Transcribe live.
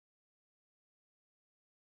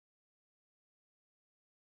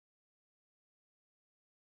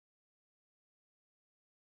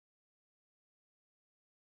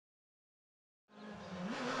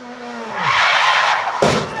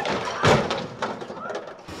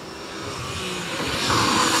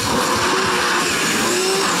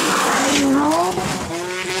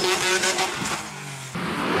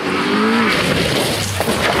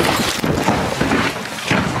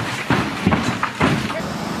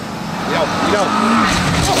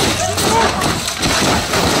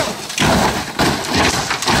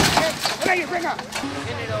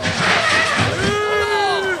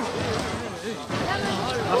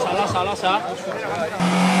Lassa.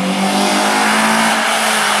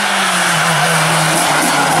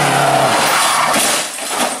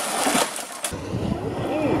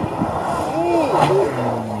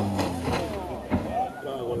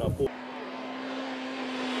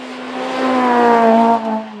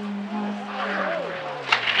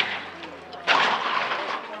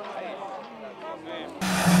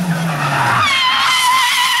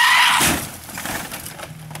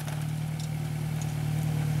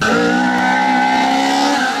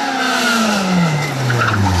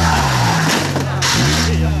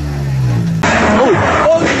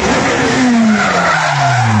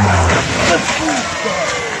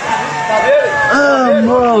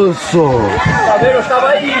 Pedro estava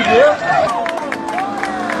aí, viu?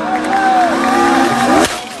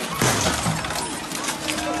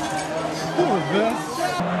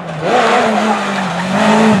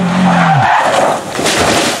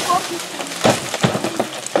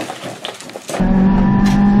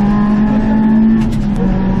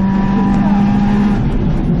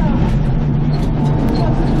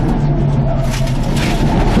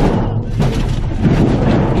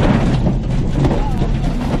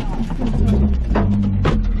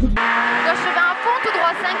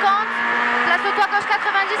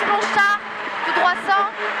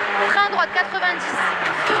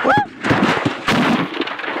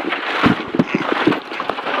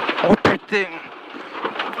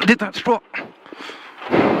 Détache-toi.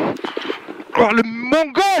 Oh, le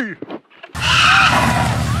mongol!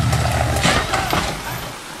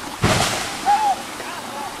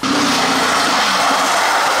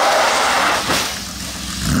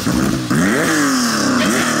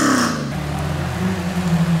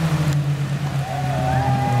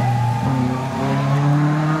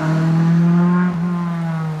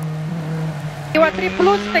 Siła 3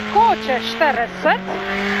 plus te kocze 40.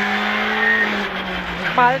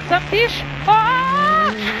 Palcem pisz.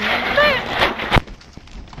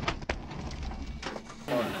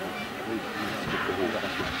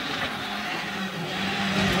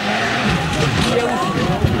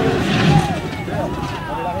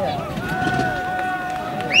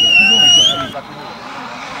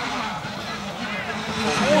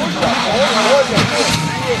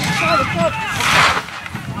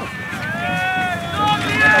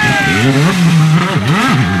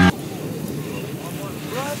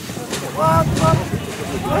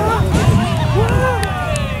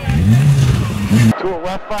 To a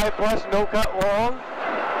left 5 plus, no cut long.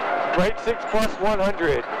 Right 6 plus 100.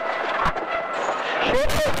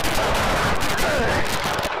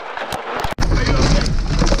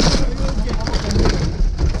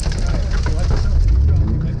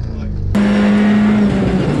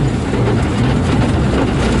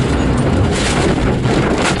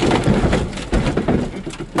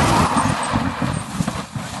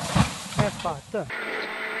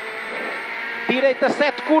 Direita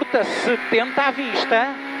 7 curta, 70 à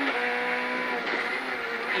vista.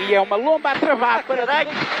 E é uma lomba a travar para dar.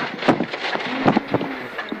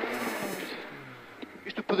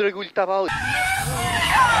 Isto o pedregulho estava ali.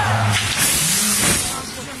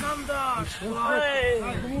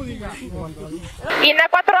 In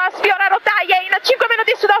 4 a sfiora rotaia, in 5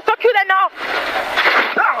 minuti su sto chiude no.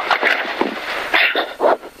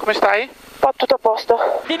 Come stai? Tutto a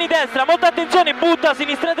posto. Tieni destra, molta attenzione, butta a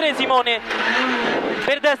sinistra 3 Simone.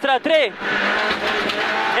 Per destra 3.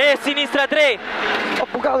 E sinistra 3. Ho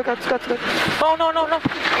bucato, cazzo. Oh no.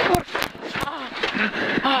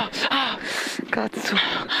 Cazzo.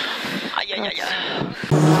 Ai.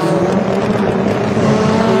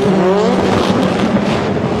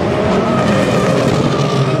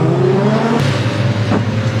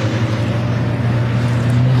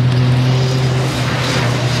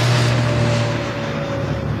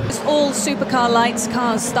 All supercar lights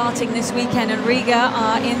cars starting this weekend, and Riga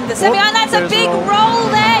are in the semi. And that's a big roll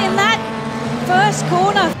there in that first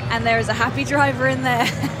corner. And there is a happy driver in there.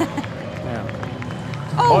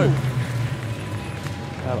 Oh!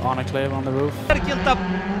 Autoclave on the roof.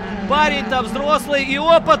 Парень-то взрослый и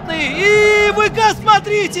опытный. И вы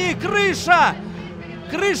посмотрите, крыша!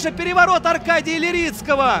 Крыша, переворот Аркадия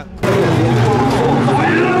Лирицкого.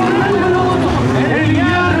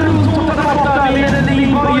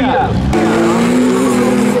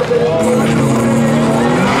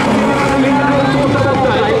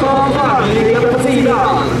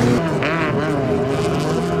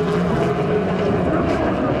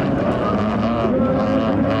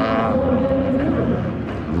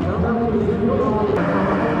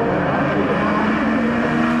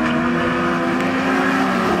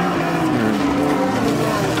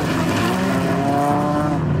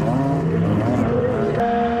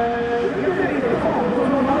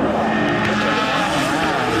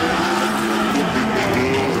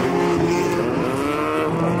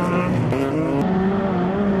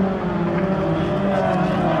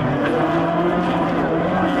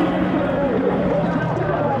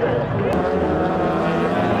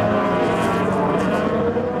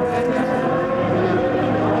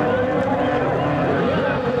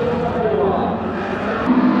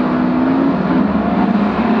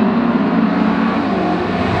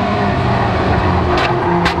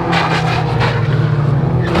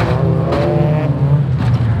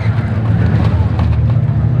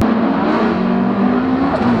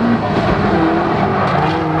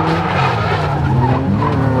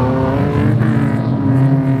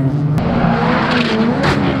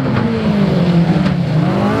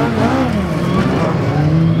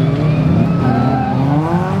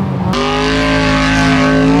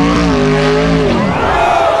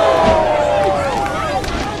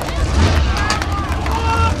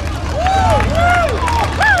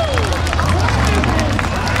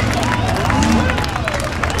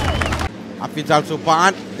 Fizal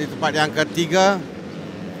Supaat di tempat yang ketiga.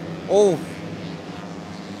 Oh,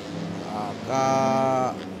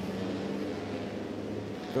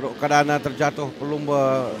 teruk kerana terjatuh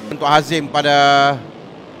pelumba untuk Hazim pada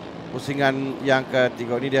pusingan yang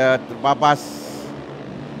ketiga. Ini dia terbabas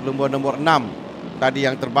pelumba nombor 6 tadi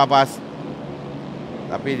yang terbabas,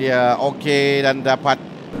 tapi dia okey dan dapat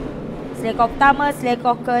selekoh pertama,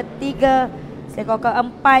 selekoh ketiga, selekoh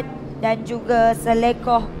keempat dan juga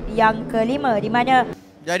selekoh yang kelima, di mana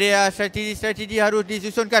jadi strategi harus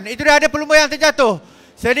disusunkan. Itu dia, ada pelumba yang terjatuh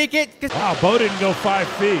sedikit. Wow, Bo didn't go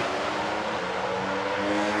 5 feet.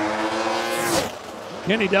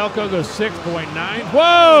 Kenny Delco goes 6.9.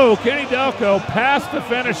 Whoa! Kenny Delco passed the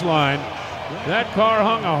finish line. That car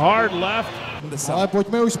hung a hard left. Ale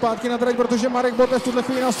pojďme už zpátky na trať, protože Marek Botes v tuhle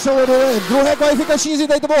chvíli nastřeluje do druhé kvalifikační jízdy.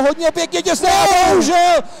 Tady to bylo hodně pěkně těsné,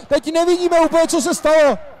 bohužel teď nevidíme úplně, co se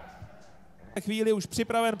stalo. Chvíli už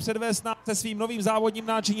připraven předvést se svým novým závodním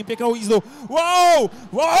náčiním pěknou jízdu.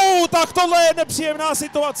 Wow, tak tohle je nepříjemná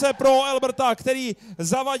situace pro Alberta, který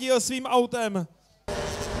zavadil svým autem.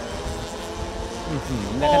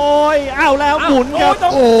 โอ้ยอ้าวแล้วหมุนครับ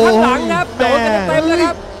โอ้ข้างหลังครับโดนเต็มๆนะค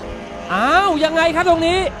รับอ้าวยังไงครับตรง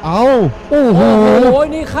นี้โอ้โห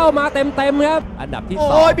นี่เข้ามาเต็มๆครับอันดับที่2โ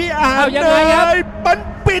อ้ยพี่อ่านยังไงครับมัน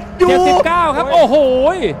ปิดอยู่79ครับโอ้โห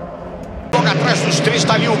Logo atrás dos três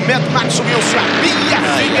está ali o Matt Max, subiu a Bia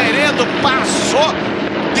Figueiredo, passou,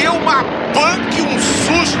 deu uma punk,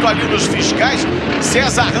 susto ali nos fiscais.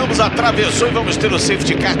 César Ramos atravessou e vamos ter o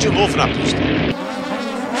safety car de novo na pista.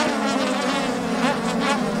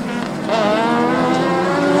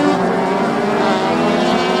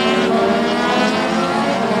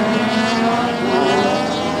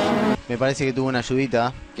 Me parece que tuvo una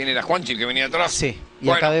ayudita. ¿Quién era Juanchi el que venía atrás? Sí, y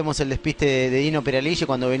bueno, acá vemos el despiste de Dino Peralille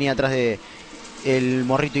cuando venía atrás de el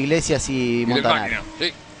Morrito Iglesias y Montanari.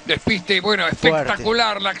 Sí, despiste, bueno,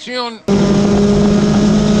 espectacular fuerte la acción.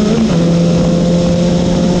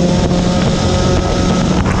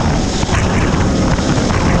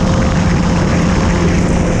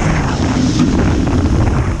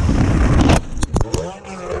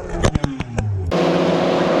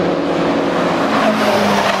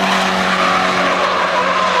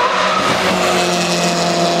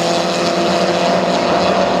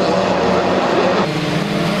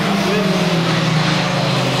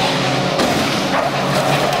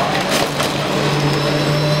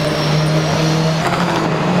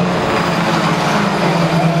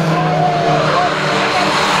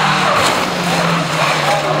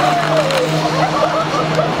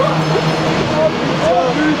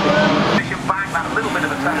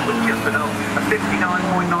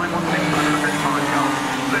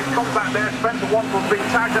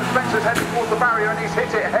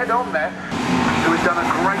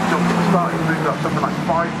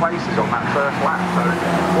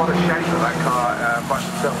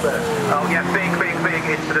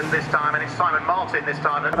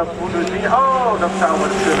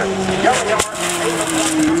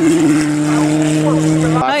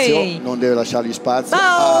 Non deve lasciargli spazio.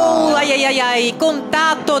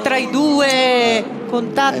 Contatto tra i due.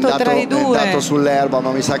 È andato sull'erba,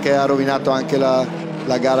 ma mi sa che ha rovinato anche la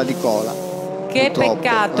gara di cola. Che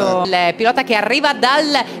peccato. Il pilota che arriva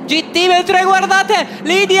dal GT, mentre guardate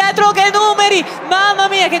lì dietro che numeri, mamma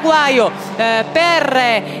mia che guaio per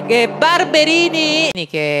Barberini,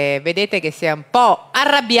 che vedete che si è un po'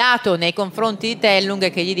 arrabbiato nei confronti di Tellung,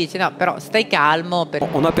 che gli dice no però stai calmo.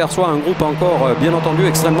 On aperçoit un groupe encore bien entendu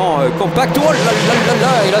extrêmement compact. Oh là là là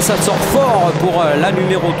là, et là ça sort fort pour la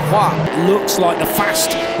numéro 3. Looks like the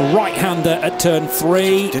fast right-hander at turn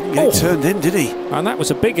 3. Didn't get turned in, did he? And that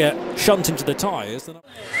was a bigger shunt into the tyres than...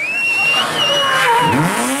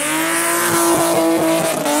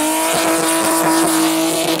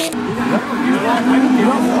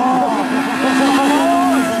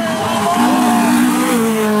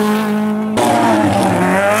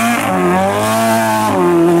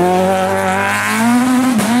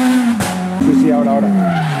 Sí,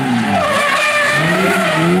 ahora.